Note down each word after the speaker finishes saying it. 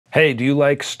Hey, do you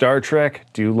like Star Trek?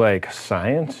 Do you like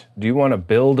science? Do you want to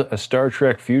build a Star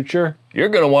Trek future? You're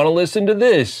going to want to listen to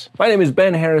this. My name is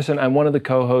Ben Harrison. I'm one of the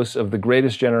co-hosts of The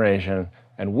Greatest Generation,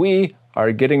 and we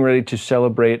are getting ready to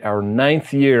celebrate our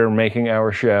 9th year making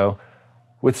our show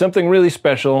with something really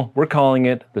special. We're calling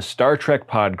it the Star Trek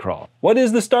Podcrawl. What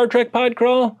is the Star Trek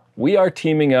Podcrawl? We are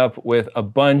teaming up with a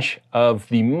bunch of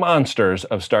the monsters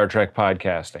of Star Trek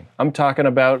podcasting. I'm talking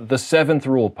about the Seventh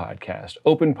Rule podcast,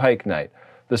 Open Pike Night,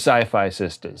 the Sci-Fi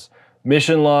Sisters,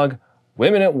 Mission Log,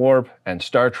 Women at Warp, and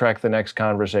Star Trek: The Next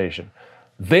Conversation.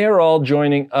 They're all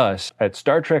joining us at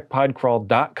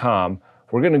StarTrekPodcrawl.com.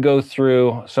 We're going to go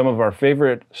through some of our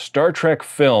favorite Star Trek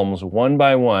films one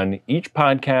by one. Each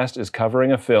podcast is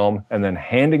covering a film and then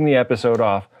handing the episode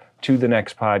off to the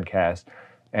next podcast.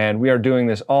 And we are doing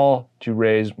this all to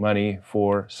raise money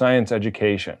for science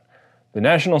education. The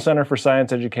National Center for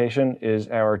Science Education is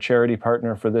our charity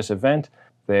partner for this event.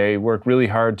 They work really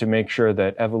hard to make sure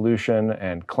that evolution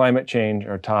and climate change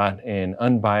are taught in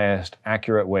unbiased,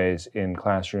 accurate ways in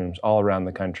classrooms all around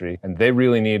the country, and they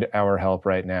really need our help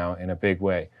right now in a big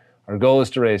way. Our goal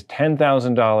is to raise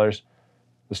 $10,000.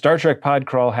 The Star Trek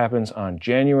Podcrawl happens on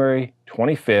January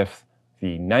 25th,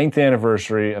 the 9th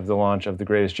anniversary of the launch of the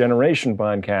Greatest Generation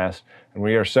podcast, and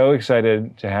we are so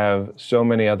excited to have so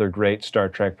many other great Star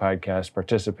Trek podcasts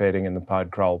participating in the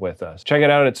Podcrawl with us. Check it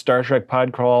out at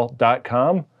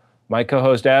StarTrekPodcrawl.com. My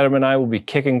co-host Adam and I will be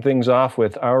kicking things off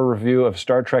with our review of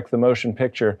Star Trek: The Motion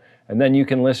Picture, and then you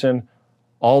can listen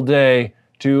all day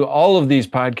to all of these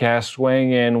podcasts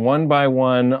weighing in one by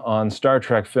one on Star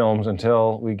Trek films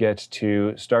until we get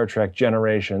to Star Trek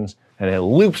Generations. And it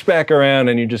loops back around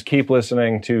and you just keep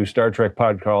listening to Star Trek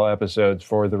Podcrawl episodes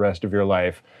for the rest of your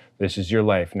life. This is your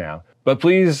life now. But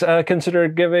please consider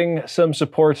giving some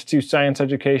support to science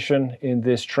education in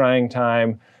this trying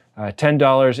time.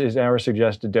 $10 is our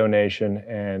suggested donation,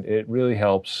 and it really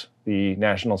helps the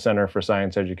National Center for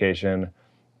Science Education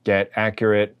get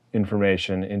accurate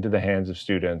information into the hands of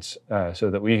students so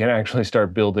that we can actually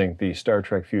start building the Star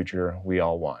Trek future we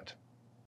all want.